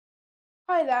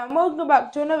Hi there, and welcome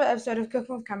back to another episode of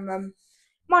Cooking with Cameron.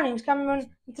 My name's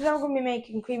Cameron, and today I'm going to be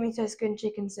making creamy Tuscan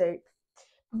chicken soup.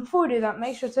 But before we do that,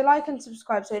 make sure to like and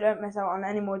subscribe so you don't miss out on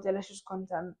any more delicious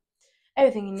content.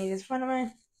 Everything you need is in front of me,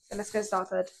 so let's get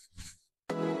started.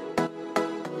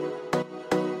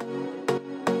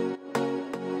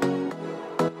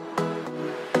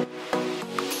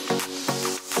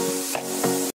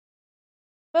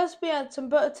 First we add some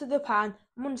butter to the pan,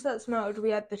 and once that's melted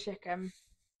we add the chicken.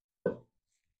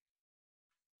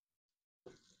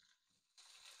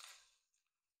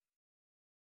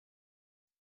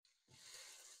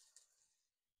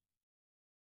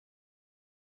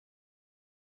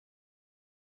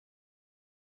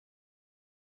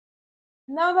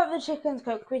 Now that the chicken's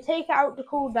cooked, we take it out to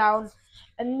cool down,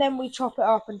 and then we chop it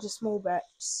up into small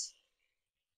bits.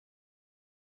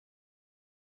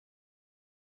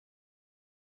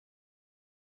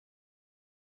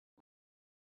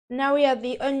 Now we add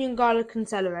the onion, garlic and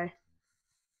celery.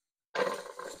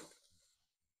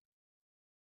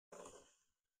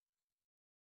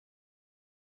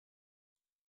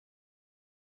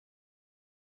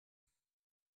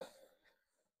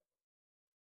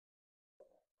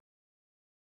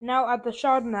 Now add the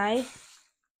Chardonnay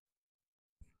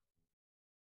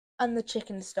and the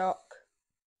chicken stock.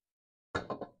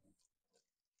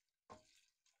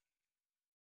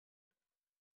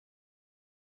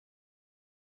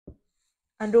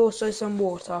 And also some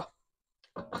water.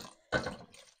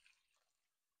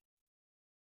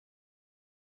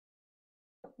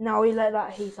 Now we let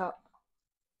that heat up.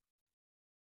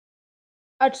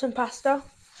 Add some pasta.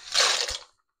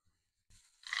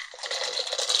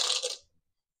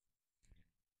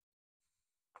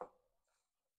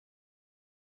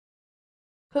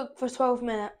 Cook for 12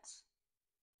 minutes.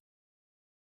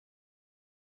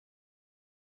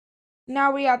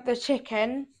 Now we add the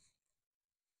chicken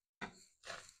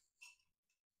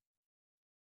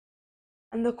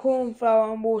and the corn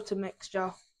flour and water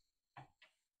mixture.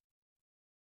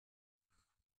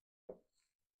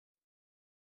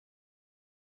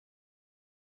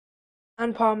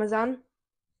 And parmesan.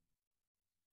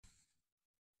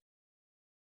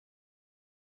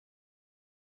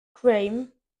 Cream.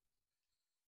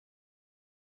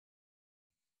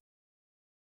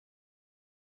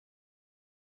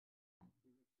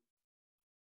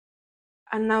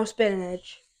 And now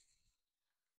spinach.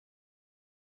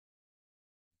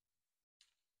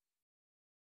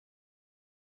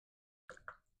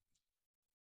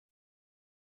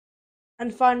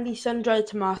 And finally sun-dried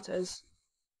tomatoes.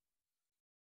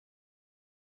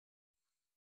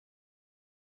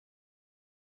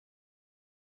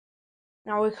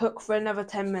 Now we cook for another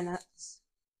 10 minutes.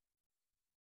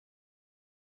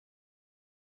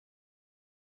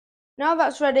 Now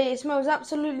that's ready, it smells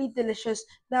absolutely delicious.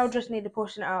 Now just need to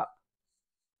portion it up.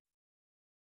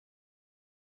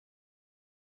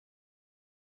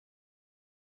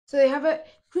 So they have a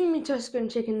creamy Tuscan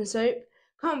chicken soup.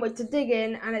 Can't wait to dig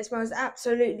in, and it smells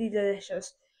absolutely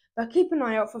delicious. But keep an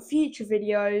eye out for future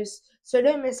videos so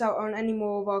don't miss out on any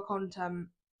more of our content.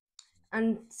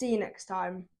 And see you next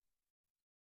time.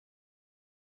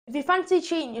 If you fancy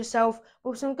treating yourself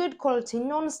with some good quality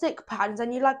non-stick pans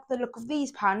and you like the look of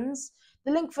these pans,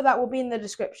 the link for that will be in the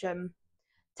description.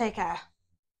 Take care.